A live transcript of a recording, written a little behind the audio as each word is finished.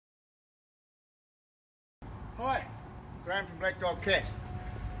Hi, Graham from Blackdog Cat.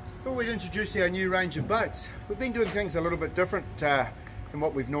 Thought we'd introduce our new range of boats. We've been doing things a little bit different than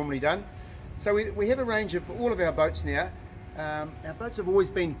what we've normally done. So we have a range of all of our boats now. Our boats have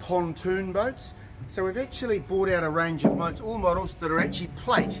always been pontoon boats. So we've actually brought out a range of boats, all models that are actually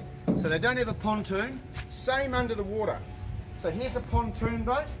plate. So they don't have a pontoon, same under the water. So here's a pontoon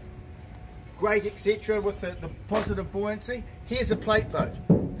boat, great etc. with the positive buoyancy. Here's a plate boat.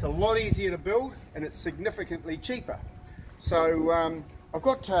 It's a lot easier to build and it's significantly cheaper. So I've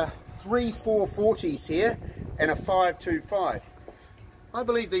got 3 440s here and a 525. I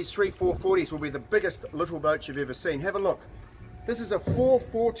believe these 3 440s will be the biggest little boats you've ever seen. Have a look. This is a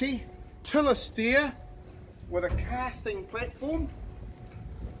 440 tiller steer with a casting platform,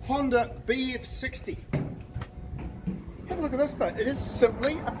 Honda BF60. Have a look at this boat. It is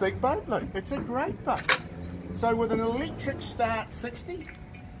simply a big boat, look. It's a great boat. So with an electric start 60,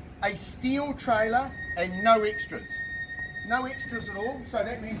 a steel trailer and no extras. No extras at all, so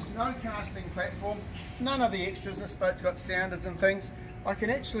that means no casting platform, none of the extras. This boat's got sounders and things. I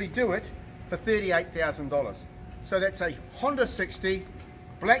can actually do it for $38,000. So that's a Honda 60,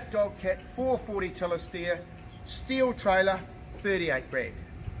 Blackdog Cat 440 tiller steer, steel trailer, 38 grand.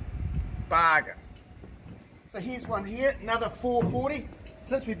 Bargain. So here's one here, another 440.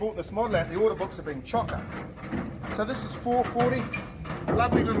 Since we bought this model out, the order books have been chocker. So this is 440,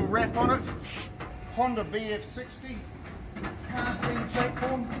 lovely little wrap on it, Honda BF60, casting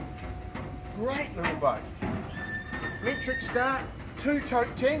platform, great little boat. Electric start, 2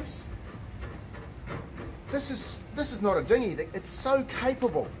 tote tanks. This is not a dinghy, it's so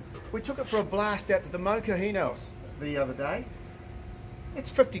capable. We took it for a blast out to the Mokohinos the other day.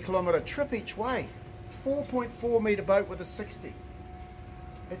 It's a 50-kilometre trip each way. 4.4 metre boat with a 60.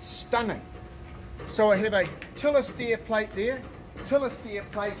 It's stunning. So I have a tiller steer plate there, tiller steer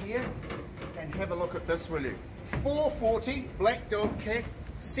plate here, and have a look at this, will you? 440 Blackdog Cat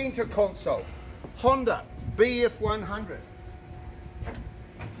centre console, Honda BF100.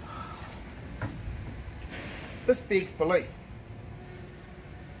 This begs belief.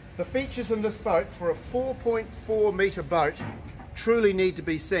 The features in this boat for a 4.4 metre boat truly need to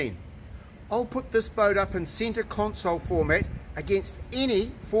be seen. I'll put this boat up in centre console format against any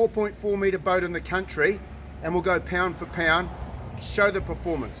 4.4 metre boat in the country and we'll go pound for pound, show the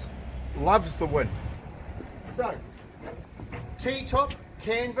performance. Loves the wind. So, T-top,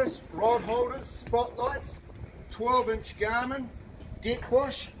 canvas, rod holders, spotlights, 12-inch Garmin, deck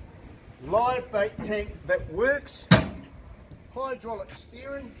wash, live bait tank that works, hydraulic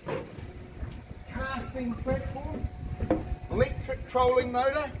steering, casting platform, electric trolling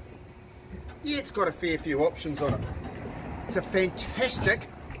motor. Yeah, it's got a fair few options on it. It's a fantastic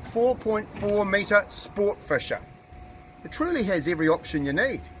 4.4 metre sport fisher. It truly has every option you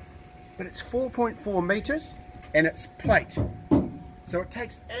need, but it's 4.4 metres and it's plate. So it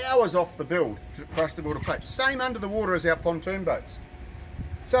takes hours off the build for us to build a plate. Same under the water as our pontoon boats.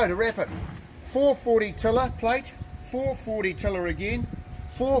 So to wrap it, 440 tiller plate, 440 tiller again,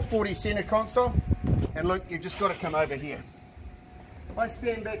 440 centre console, and look, you've just got to come over here. If I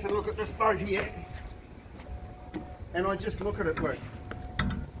stand back and look at this boat here, and I just look at it, look.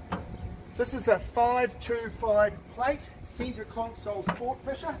 This is a 525 plate, centre console sport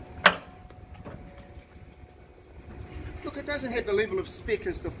fisher. Look, it doesn't have the level of spec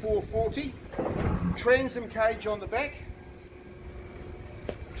as the 440. Transom cage on the back.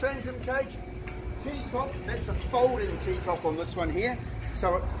 Transom cage, T-top, that's a folding T-top on this one here.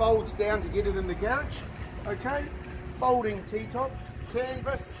 So it folds down to get it in the garage. Okay, folding T-top,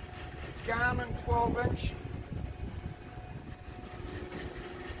 canvas, Garmin 12-inch.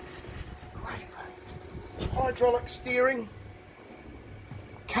 Hydraulic steering,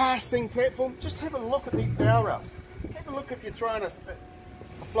 casting platform. Just have a look at these bow rails. Have a look if you're throwing a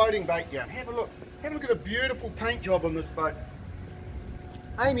floating bait down. Have a look. Have a look at a beautiful paint job on this boat.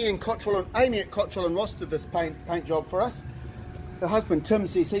 Amy at Cottrell and Ross did this paint job for us. Her husband Tim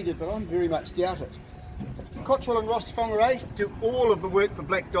says he did, but I very much doubt it. Cottrell and Ross Whangarei do all of the work for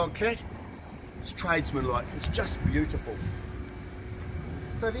Blackdog Cat. It's tradesman-like. It's just beautiful.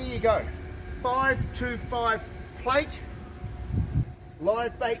 So there you go. 525 plate,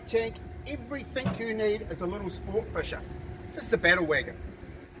 live bait tank, everything you need as a little sport fisher. This is a battle wagon.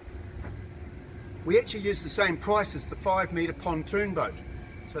 We actually use the same price as the 5 metre pontoon boat.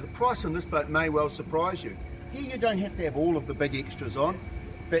 So the price on this boat may well surprise you. Here you don't have to have all of the big extras on,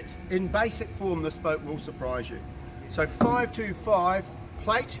 but in basic form this boat will surprise you. So 525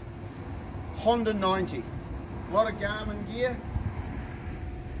 plate, Honda 90. A lot of Garmin gear.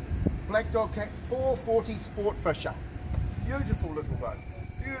 Blackdog Cat 440 sport fisher. Beautiful little boat.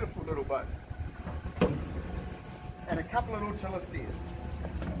 Beautiful little boat. and a couple of little tiller steers.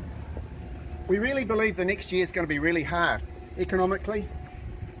 We really believe the next year is going to be really hard economically.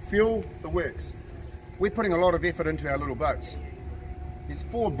 Fuel, the works. We're putting a lot of effort into our little boats. There's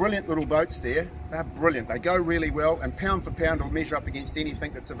 4 brilliant little boats there. They're brilliant. They go really well, and pound for pound will measure up against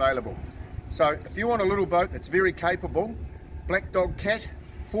anything that's available. So if you want a little boat that's very capable, Blackdog Cat,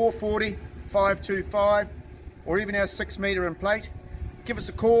 440, 525, or even our 6 metre in plate, give us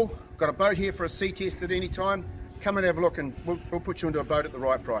a call. Got a boat here for a sea test at any time. Come and have a look, and we'll put you into a boat at the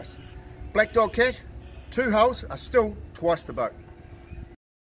right price. Blackdog Cat, 2 hulls are still twice the boat.